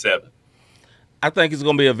 maybe 7. I think it's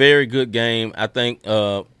going to be a very good game. I think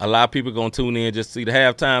a lot of people are going to tune in just to see the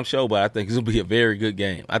halftime show, but I think it's going to be a very good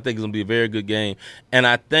game. And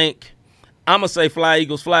I think I'm going to say fly,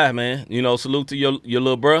 Eagles, fly, man. Salute to your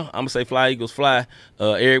little bro. I'm going to say fly, Eagles, fly.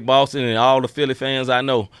 Eric Boston and all the Philly fans I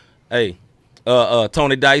know. Hey,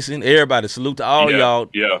 Tony Dyson, everybody, salute to all y'all.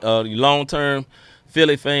 Yeah. Long-term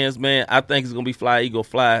Philly fans, man. I think it's going to be fly, Eagles,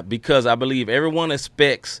 fly because I believe everyone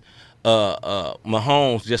expects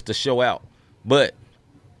Mahomes just to show out. But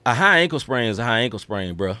a high ankle sprain is a high ankle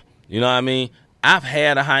sprain, bro. You know what I mean? I've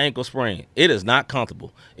had a high ankle sprain. It is not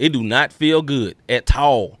comfortable. It do not feel good at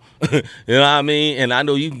all. You know what I mean? And I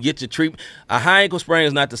know you can get your treatment. A high ankle sprain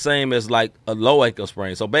is not the same as like a low ankle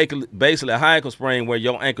sprain. So basically a high ankle sprain where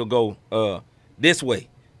your ankle go this way,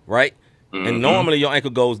 right? Mm-hmm. And normally your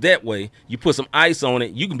ankle goes that way. You put some ice on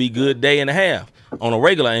it, you can be good day and a half on a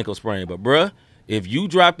regular ankle sprain. But bruh, if you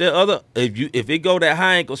drop that if it go that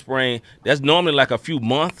high ankle sprain, that's normally like a few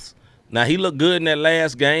months. Now he looked good in that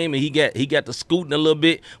last game, and he got the scooting a little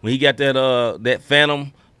bit when he got that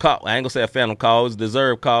phantom call. I ain't gonna say a phantom call, it's a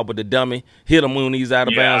deserved call, but the dummy hit him when he's out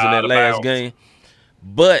of bounds in that last game.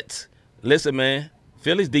 But listen, man,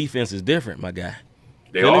 Philly's defense is different, my guy.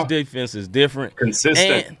 Philly's defense is different,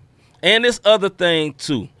 consistent, and this other thing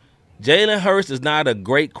too. Jalen Hurts is not a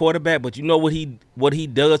great quarterback, but you know what he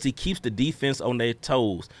does? He keeps the defense on their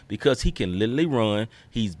toes because he can literally run.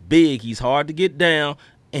 He's big. He's hard to get down,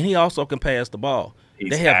 and he also can pass the ball.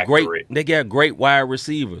 They got great wide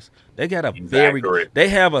receivers. They got they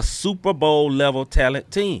have a Super Bowl level talent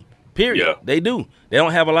team. Period. Yeah. They do. They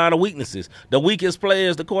don't have a lot of weaknesses. The weakest player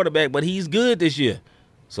is the quarterback, but he's good this year.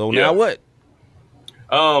 So now what?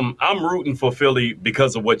 I'm rooting for Philly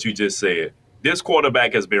because of what you just said. This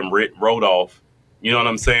quarterback has been wrote off. You know what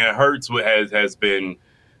I'm saying? Hurts has been.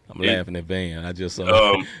 I'm laughing at Van. I just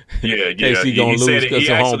saw. He gonna lose because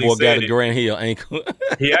the homeboy got a Grant Hill ankle.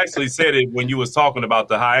 He actually said it when you was talking about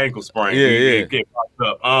the high ankle sprain. It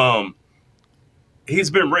popped up. he's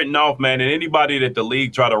been written off, man. And anybody that the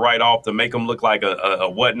league try to write off to make him look like a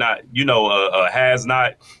whatnot, a has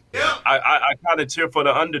not. Yeah. I kind of cheer for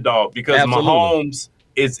the underdog because Mahomes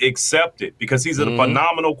is accepted because he's a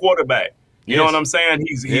phenomenal quarterback. You know what I'm saying?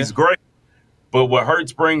 He's great. But what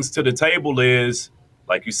Hurts brings to the table is,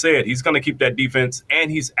 like you said, he's going to keep that defense, and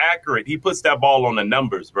he's accurate. He puts that ball on the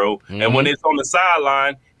numbers, bro. Mm-hmm. And when it's on the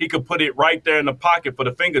sideline, he could put it right there in the pocket for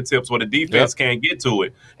the fingertips where the defense can't get to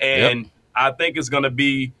it. And I think it's going to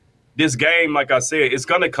be this game, like I said, it's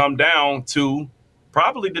going to come down to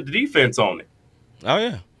probably the defense on it. Oh,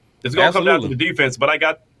 yeah. It's going to come down to the defense. But I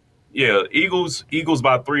got, Eagles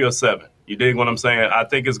by 3 or 7. You dig what I'm saying? I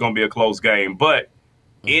think it's going to be a close game. But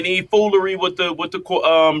any foolery with the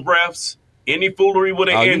refs, any foolery with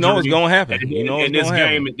an injury, you know it's gonna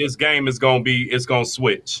happen. This game is gonna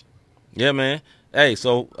switch. Yeah, man. Hey,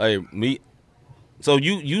 so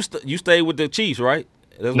you stay with the Chiefs, right?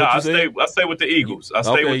 I stay with the Eagles. I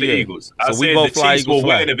stay with the Eagles. I said the Chiefs will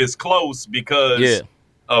win if it's close because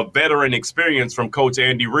of veteran experience from Coach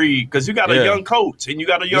Andy Reid. Because you got a young coach and you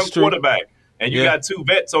got a young quarterback and you got 2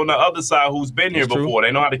 vets on the other side who's been here before.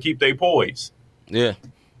 They know how to keep their poise. Yeah.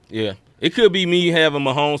 It could be me having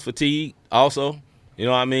Mahomes fatigue also. You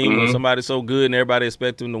know what I mean? When somebody's so good and everybody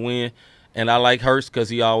expects him to win. And I like Hurts because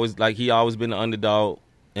he always been the underdog.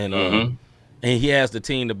 And he has the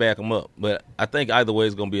team to back him up. But I think either way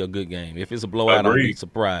it's going to be a good game. If it's a blowout, I'll be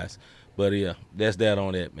surprised. But, that's that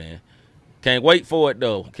on that, man. Can't wait for it,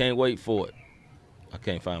 though. Can't wait for it. I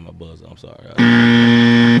can't find my buzzer. I'm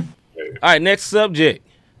sorry. All right, next subject.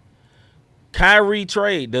 Kyrie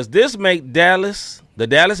trade. Does this make the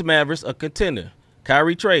Dallas Mavericks a contender?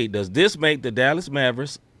 Kyrie trade. Does this make the Dallas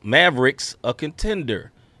Mavericks a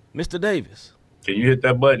contender? Mr. Davis. Can you hit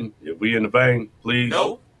that button if we in the vein, please?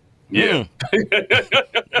 No. Yeah.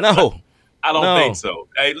 No. I don't think so.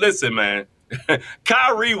 Hey, listen, man.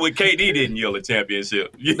 Kyrie with KD didn't yield a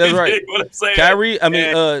championship. That's right. What I'm saying?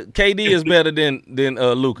 KD is better than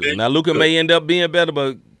Luka. Now Luka may end up being better,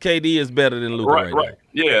 but KD is better than Luka right now.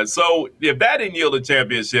 Yeah, so if that didn't yield a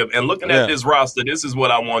championship, and looking at this roster, this is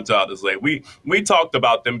what I want y'all to say. We talked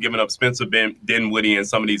about them giving up Spencer Dinwiddie and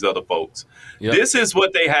some of these other folks. Yep. This is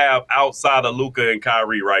what they have outside of Luka and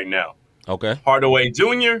Kyrie right now. Okay. Hardaway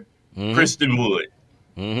Jr., Christian Wood.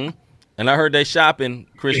 Mm-hmm. And I heard they shopping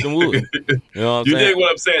Christian Wood. You know what I'm saying? You dig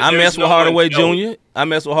what I'm saying? I mess with Hardaway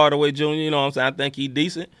Jr. You know what I'm saying? I think he's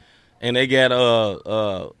decent. And they got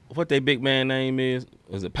what their big man name is?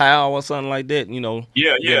 Was it Powell or something like that? You know,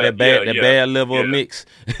 that bad level of mix.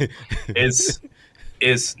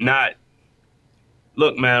 It's not.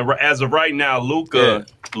 Look, man. As of right now, Luka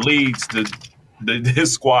leads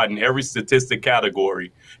his squad in every statistic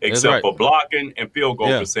category except for blocking and field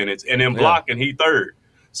goal percentage, and in blocking he third.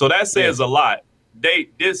 So that says a lot. The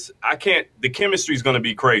chemistry is going to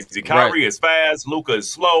be crazy. Kyrie is fast. Luka is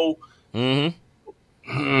slow. Mm-hmm.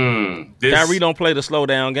 Kyrie don't play the slow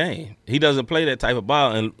down game. He doesn't play that type of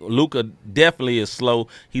ball, and Luka definitely is slow.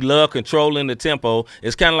 He loved controlling the tempo.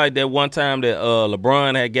 It's kind of like that one time that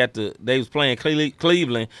LeBron they was playing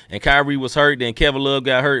Cleveland, and Kyrie was hurt, then Kevin Love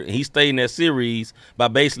got hurt, and he stayed in that series by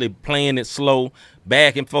basically playing it slow,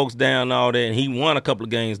 backing folks down and all that, and he won a couple of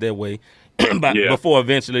games that way. Before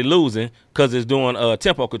eventually losing because it's doing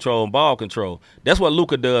tempo control and ball control. That's what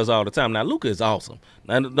Luka does all the time. Now, Luka is awesome.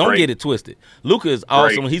 Now, don't get it twisted. Luka is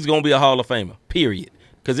awesome. He's going to be a Hall of Famer, period.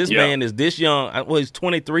 Because this man is this young. Well, he's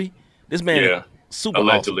 23. This man is super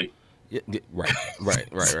allegedly. Awesome.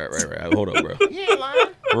 Right. Hold up, bro. You ain't lying.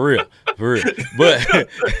 For real.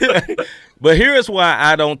 But here's why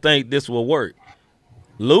I don't think this will work.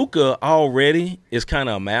 Luka already is kind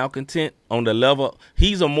of a malcontent on the level.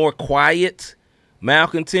 He's a more quiet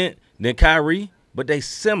malcontent than Kyrie, but they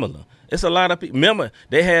similar. It's a lot of people. Remember,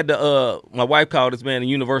 they had my wife called this man a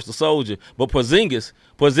universal soldier, but Porzingis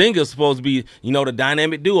supposed to be, the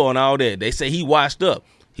dynamic duo and all that. They say he washed up.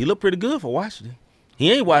 He looked pretty good for Washington.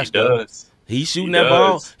 He ain't washed up. He's shooting that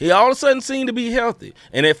ball. He all of a sudden seemed to be healthy.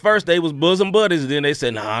 And at first they was bosom buddies. Then they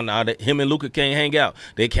said, nah, him and Luka can't hang out.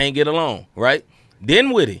 They can't get along, right?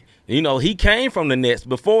 Dinwiddie, he came from the Nets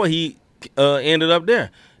before he ended up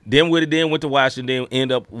there. Dinwiddie then went to Washington,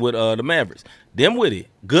 ended up with the Mavericks. Dinwiddie,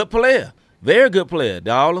 good player, very good player.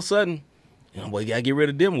 Then all of a sudden, you got to get rid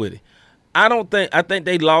of Dinwiddie. I think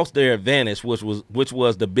they lost their advantage, which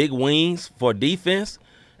was the big wings for defense.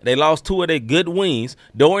 They lost 2 of their good wings.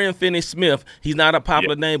 Dorian Finney-Smith, he's not a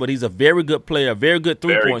popular name, but he's a very good player, very good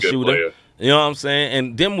three-point shooter. Player. You know what I'm saying?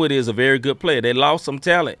 And Dinwiddie is a very good player. They lost some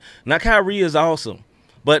talent. Now, Kyrie is awesome.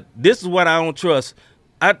 But this is what I don't trust.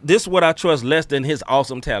 This is what I trust less than his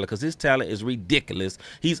awesome talent because his talent is ridiculous.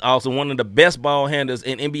 He's also one of the best ball handlers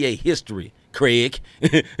in NBA history. Craig.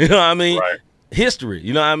 You know what I mean? Right. History,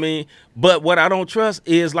 you know what I mean? But what I don't trust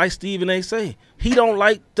is, like Stephen A. say, he don't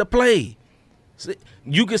like to play.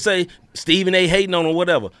 You could say Stephen A. hating on him or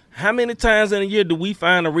whatever. How many times in a year do we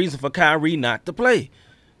find a reason for Kyrie not to play?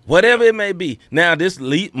 Whatever it may be. Now, this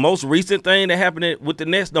most recent thing that happened with the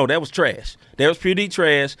Nets, no, that was trash. That was pretty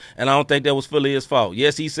trash, and I don't think that was fully his fault.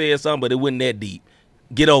 Yes, he said something, but it wasn't that deep.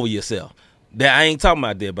 Get over yourself. That I ain't talking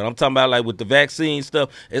about that, but I'm talking about like with the vaccine stuff.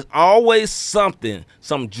 It's always something,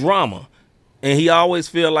 some drama, and he always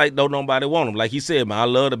feel like don't nobody want him. Like he said, man, I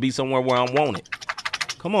love to be somewhere where I'm wanted.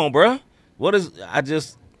 Come on, bro. What is? I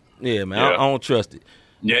don't trust it.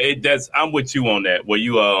 Yeah, I'm with you on that. Where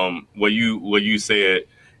you said.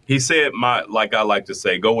 He said, like I like to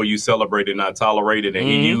say, go where you celebrate it, not tolerate it. And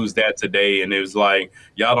he used that today. And it was like,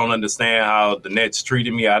 y'all don't understand how the Nets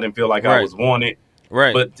treated me. I didn't feel like I was wanted.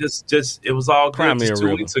 Right. But just it was all good just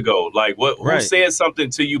 2 weeks ago. Like, who said something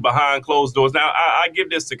to you behind closed doors? Now, I give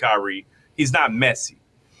this to Kyrie. He's not messy.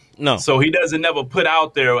 No. So he doesn't never put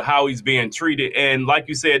out there how he's being treated. And like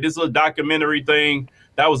you said, this little documentary thing,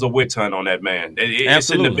 that was a witch hunt on that man. It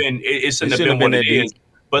shouldn't have been. It shouldn't have been what it is.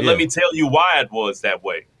 But let me tell you why it was that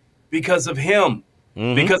way. Because of him,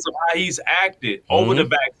 because of how he's acted over the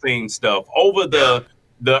vaccine stuff, over the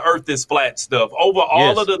earth is flat stuff, over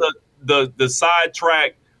all of the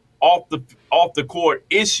sidetrack off the court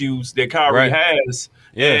issues that Kyrie has.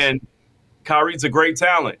 Yes. And Kyrie's a great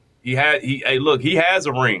talent. He has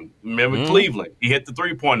a ring. Remember Cleveland? He hit the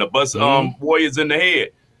 3-pointer, bust Warriors in the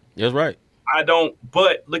head. That's right.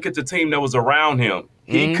 But look at the team that was around him.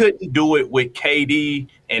 He couldn't do it with KD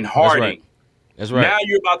and Harden. That's right. Now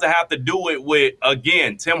you're about to have to do it with,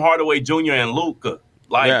 again, Tim Hardaway Jr. and Luka.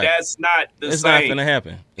 That's not the same. It's not going to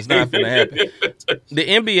happen. It's not going to happen. The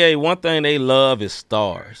NBA, one thing they love is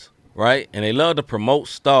stars, right? And they love to promote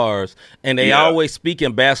stars. And they always speak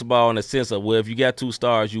in basketball in the sense of, well, if you got 2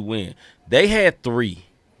 stars, you win. They had 3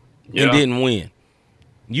 and didn't win.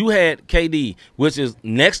 You had KD, which is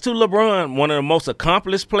next to LeBron, one of the most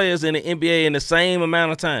accomplished players in the NBA in the same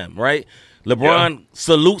amount of time, right? LeBron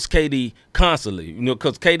salutes KD constantly,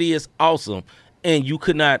 because KD is awesome, and you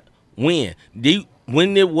could not win.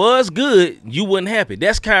 When it was good, you wasn't happy.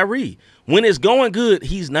 That's Kyrie. When it's going good,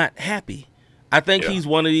 he's not happy. I think he's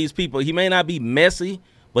one of these people. He may not be messy,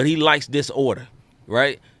 but he likes disorder,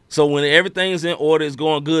 right? So when everything's in order, it's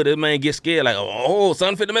going good, that man gets scared, like, oh,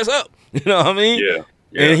 something fit to mess up. You know what I mean? Yeah.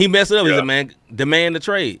 And he messed it up. He's a man, demand the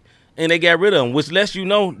trade. And they got rid of him, which lets you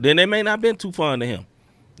know, then they may not have been too fond of him.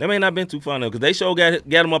 They may not have been too fond of him because they sure got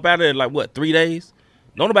him up out of there like, 3 days?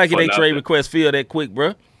 Don't nobody get their trade request filled that quick,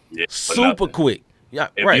 bro. Yeah, super quick. Yeah,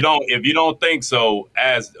 if you don't think so,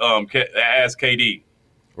 ask KD.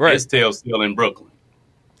 Right. His tail's still in Brooklyn.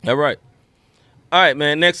 All right. All right,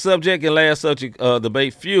 man. Next subject and last subject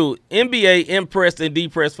debate feud. NBA impressed and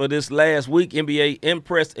depressed for this last week. NBA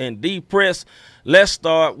impressed and depressed. Let's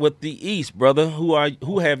start with the East, brother.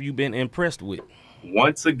 Who have you been impressed with?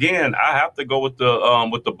 Once again, I have to go with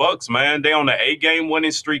the Bucks, man. They on the 8-game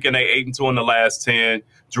winning streak and they 8-2 in the last 10.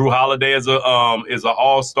 Drew Holiday is an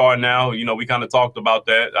all-star now. We kind of talked about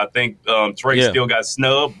that. I think Trey still got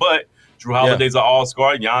snubbed, but Drew Holiday's an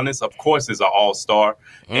all-star. Giannis, of course, is an all-star,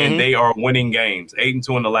 and they are winning games.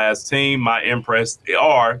 8-2 in the last team. My impressed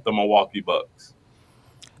are the Milwaukee Bucks.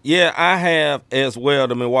 Yeah, I have as well.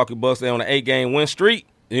 The Milwaukee Bucks. They're on an 8-game win streak.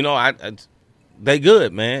 They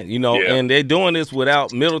good, man. And they're doing this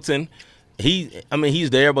without Middleton. He's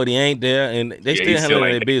there, but he ain't there, and they still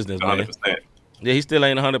handling their business, 100%. Man. Yeah, he still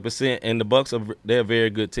ain't 100%, and the Bucks they're a very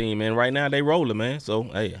good team, man. Right now they rolling, man. So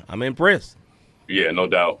hey, I'm impressed. Yeah, no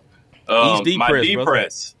doubt. My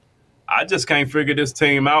depress, I just can't figure this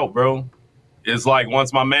team out, bro. It's like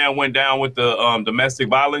once my man went down with the domestic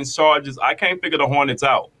violence charges, I can't figure the Hornets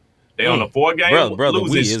out. They on a 4-game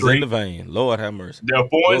losing streak. Is in the vein. Lord have mercy. They're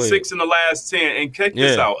 4-6 in the last 10. And check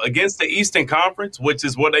this out. Against the Eastern Conference, which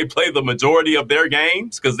is where they play the majority of their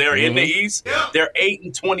games because they're in the East, they're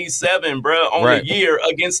 8-27, bro, on the year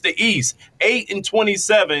against the East.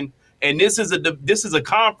 8-27. And this is a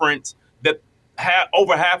conference that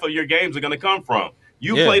over half of your games are going to come from.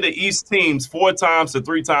 You play the East teams 4 times to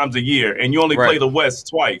 3 times a year, and you only play the West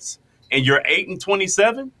twice. And you're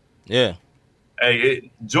 8-27? Yeah.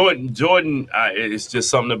 Hey, Jordan, it's just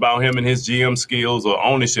something about him and his GM skills or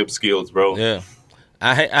ownership skills, bro. Yeah.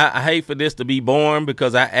 I hate for this to be born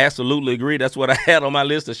because I absolutely agree. That's what I had on my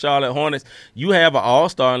list of Charlotte Hornets. You have an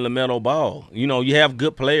all-star in LaMelo Ball. You have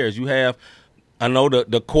good players. You have, I know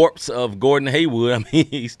the corpse of Gordon Hayward. I mean,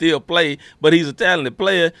 he still plays, but he's a talented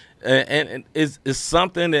player. And it's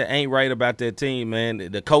something that ain't right about that team, man.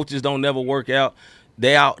 The coaches don't never work out.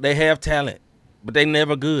 They have talent, but they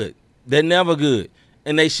never good. They're never good,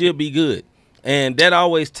 and they should be good. And that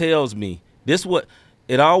always tells me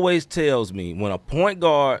it always tells me when a point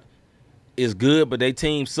guard is good, but they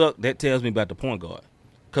team suck. That tells me about the point guard,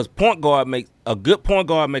 because a good point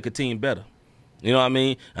guard make a team better. You know what I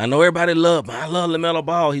mean? I know everybody I love LaMelo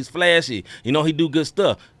Ball. He's flashy. You know, he do good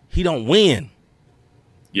stuff. He don't win.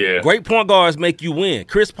 Yeah. Great point guards make you win.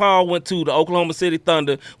 Chris Paul went to the Oklahoma City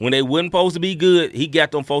Thunder when they weren't supposed to be good. He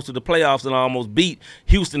got them folks to the playoffs and almost beat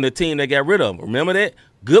Houston, the team that got rid of him. Remember that?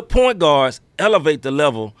 Good point guards elevate the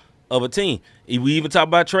level of a team. We even talk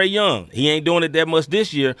about Trae Young. He ain't doing it that much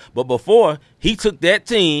this year, but before, he took that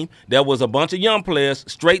team that was a bunch of young players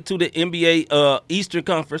straight to the NBA Eastern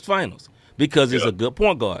Conference Finals because he's a good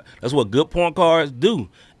point guard. That's what good point guards do.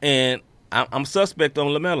 And I'm suspect on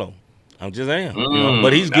LaMelo. I'm just saying. You know?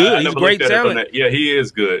 But he's good. He's great talent. Yeah, he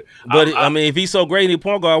is good. But, I mean, if he's so great in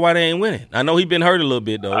point guard, why they ain't winning? I know he's been hurt a little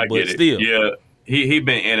bit, though, but still. Yeah, he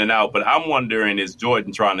been in and out. But I'm wondering, is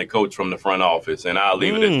Jordan trying to coach from the front office? And I'll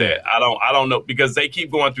leave it at that. I don't know, because they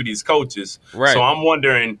keep going through these coaches. Right. So I'm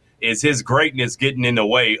wondering, is his greatness getting in the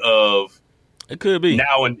way of it could be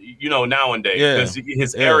nowadays? Because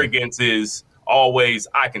his arrogance is always,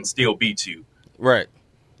 I can still beat you. Right.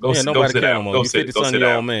 Nobody count him on. You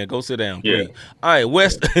 50-son-year-old man. Go sit down, please. Yeah. All right,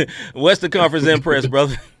 Western Conference Impress,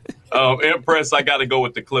 brother. Impress, I got to go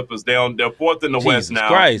with the Clippers. They're fourth in the West now.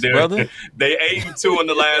 Christ, brother. They 8-2 in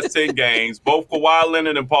the last 10 games. Both Kawhi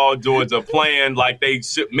Leonard and Paul George are playing like they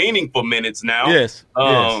meaningful minutes now. Yes.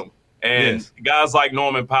 Guys like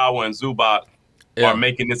Norman Powell and Zubac are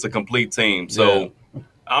making this a complete team. So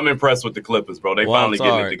I'm impressed with the Clippers, bro. They finally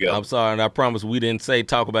getting it together. I'm sorry, and I promise we didn't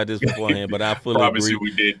talk about this beforehand, but I fully promise agree. You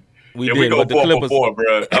we did. We did. We go but the Clippers, 4 for 4,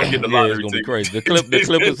 bro. I'm getting the lottery it's gonna be ticket. crazy.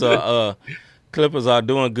 The Clippers are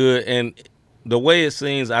doing good, and the way it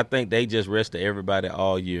seems, I think they just rested everybody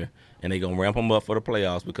all year, and they're gonna ramp them up for the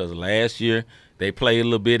playoffs because last year they played a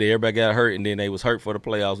little bit, everybody got hurt, and then they was hurt for the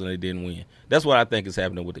playoffs and they didn't win. That's what I think is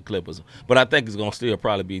happening with the Clippers. But I think it's gonna still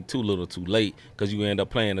probably be too little, too late because you end up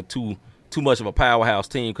playing too much of a powerhouse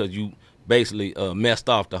team because you basically messed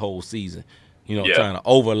off the whole season, trying to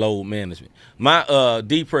overload management. My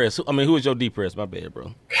D-Press, who is your D-Press? My bad,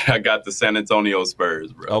 bro. I got the San Antonio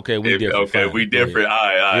Spurs, bro. Okay, we different. Okay, we different. All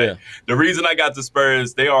right. Yeah. The reason I got the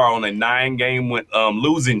Spurs, they are on a 9-game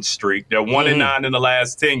losing streak. They're 1-9 in the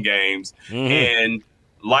last 10 games. And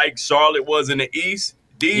like Charlotte was in the East,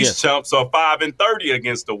 these chumps are 5-30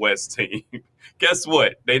 against the West team. Guess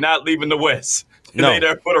what? They're not leaving the West. They're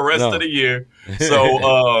there for the rest of the year.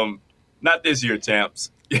 So, not this year,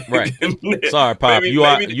 champs. Right. Sorry, Pop. You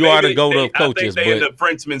ought to go to coaches. I think they in the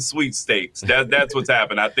Frenchman sweepstakes. That's what's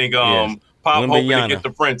happened. I think Pop hoping to get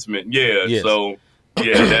the Frenchman. Yeah. Yes. So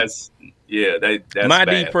that's my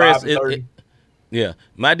bad. D-Press.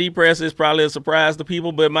 My D-Press is probably a surprise to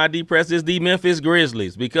people, but my D-Press is the Memphis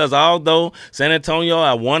Grizzlies because although San Antonio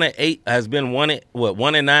at 1-8 has been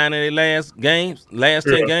 1-9 in their last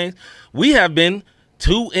 10 games, we have been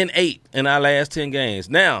 2-8 in our last 10 games.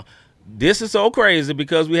 Now, this is so crazy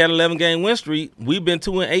because we had an 11-game win streak. We've been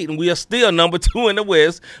 2-8, and we are still number 2 in the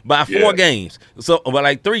West by 4 games. So, by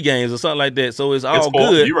like 3 games or something like that. So it's all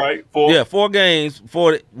good. You're right. 4. Yeah, 4 games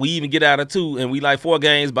before we even get out of 2, and we like 4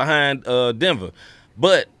 games behind Denver.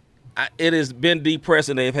 But it has been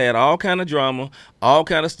depressing. They've had all kind of drama, all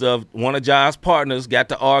kind of stuff. One of Ja's partners got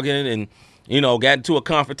to arguing and got into a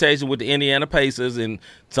confrontation with the Indiana Pacers, and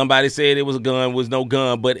somebody said it was a gun, was no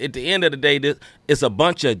gun. But at the end of the day, it's a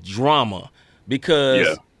bunch of drama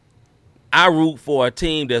because I root for a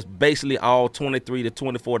team that's basically all 23 to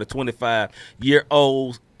 24 to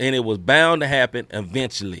 25-year-olds, and it was bound to happen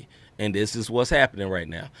eventually. And this is what's happening right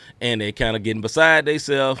now. And they kind of getting beside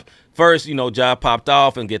themselves. First, Ja popped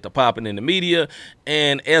off and get the popping in the media.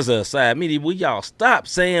 And as a side media, will y'all stop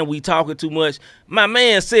saying we talking too much? My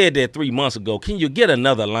man said that 3 months ago. Can you get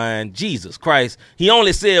another line? Jesus Christ. He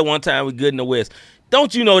only said one time we good in the West.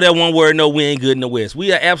 Don't you know that one word, no, we ain't good in the West.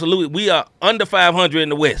 We are under 500 in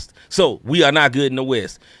the West. So we are not good in the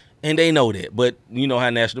West. And they know that. But you know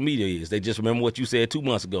how national media is. They just remember what you said 2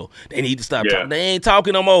 months ago. They need to stop talking. They ain't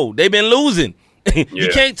talking no more. They've been losing. You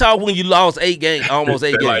can't talk when you lost 8 games, almost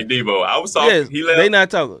 8 games. Like Devo. I was talking. Yes, he left. They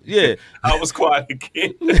not talking. Yeah. I was quiet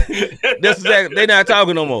again. That's exactly. They not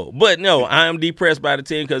talking no more. But no, I am depressed by the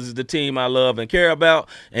team because it's the team I love and care about.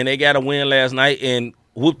 And they got a win last night. And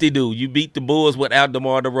whoop-de-doo, you beat the Bulls without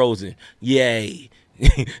DeMar DeRozan. Yay.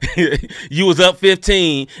 You was up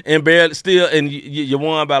 15 and barely still, and you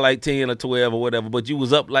won by like 10 or 12 or whatever, but you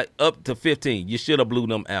was up to 15. You should have blew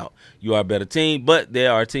them out. You are a better team, but they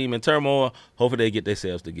are a team in turmoil. Hopefully they get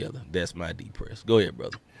themselves together. That's my deep press. Go ahead,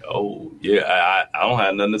 brother. Oh yeah, I don't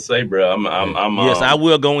have nothing to say, bro. Yes, I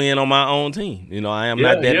will go in on my own team. You know, I am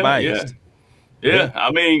not that biased. Yeah, I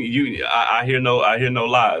mean, I hear no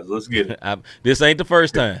lies. Let's get it. This ain't the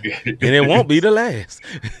first time, and it won't be the last.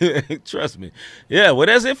 Trust me. Yeah, well,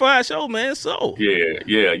 that's it for our show, man. So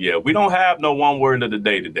yeah. We don't have no one word of the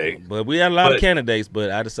day today, but we had a lot of candidates. But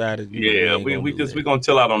I decided, we're gonna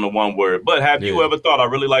chill out on the one word. But have you ever thought, I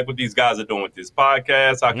really like what these guys are doing with this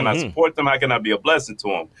podcast? How can I support them? How can I be a blessing to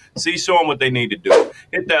them? Show them what they need to do.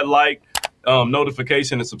 Hit that like.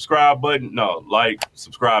 Notification and subscribe button. No, like,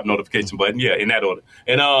 subscribe, notification button. Yeah, in that order.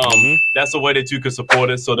 And that's the way that you can support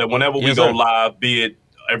us, so that whenever we go live, be it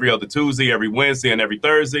every other Tuesday, every Wednesday, and every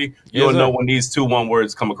Thursday, you'll know when these 2 1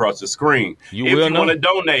 words come across the screen. If you want to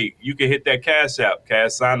donate, you can hit that Cash App, #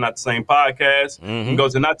 Not the Same Podcast. You can go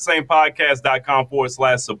to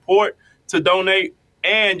notthesamepodcast.com/support to donate,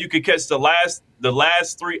 and you can catch the last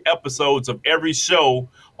 3 episodes of every show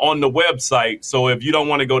on the website. So if you don't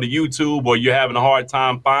want to go to YouTube, or you're having a hard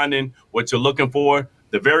time finding what you're looking for,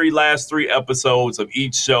 the very last 3 episodes of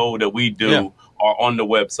each show that we do are on the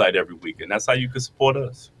website every week. And that's how you can support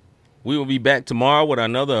us. We will be back tomorrow with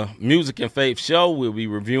another music and faith show. We'll be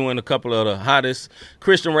reviewing a couple of the hottest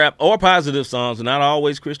Christian rap or positive songs. Not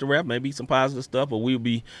always Christian rap, maybe some positive stuff, but we'll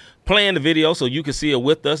be playing the video so you can see it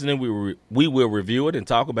with us, and then we will review it and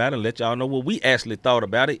talk about it and let y'all know what we actually thought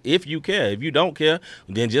about it, if you care. If you don't care,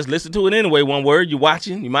 then just listen to it anyway. One word, you're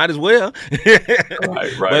watching, you might as well.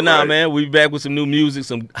 But man, we'll be back with some new music,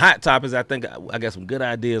 some hot topics. I think I got some good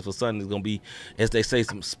ideas for something that's going to be, as they say,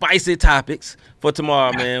 some spicy topics for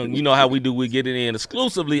tomorrow, man. You know how we do. We get it in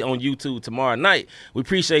exclusively on YouTube tomorrow night. We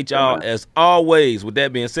appreciate y'all as always. With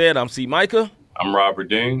that being said, I'm C. Micah. I'm Robert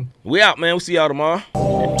Dean. We out, man. We'll see y'all tomorrow.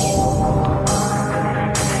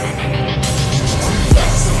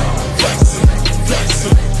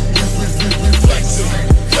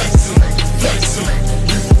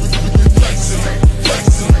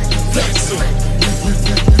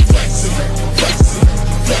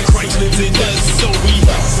 Christ lives in us, so we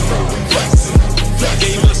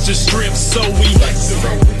gave us the strength, so we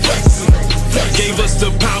gave us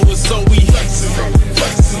the power, so we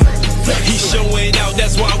he's showing out,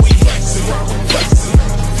 that's why we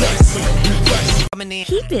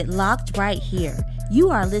keep it locked right here. You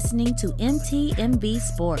are listening to MTMV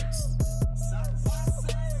Sports.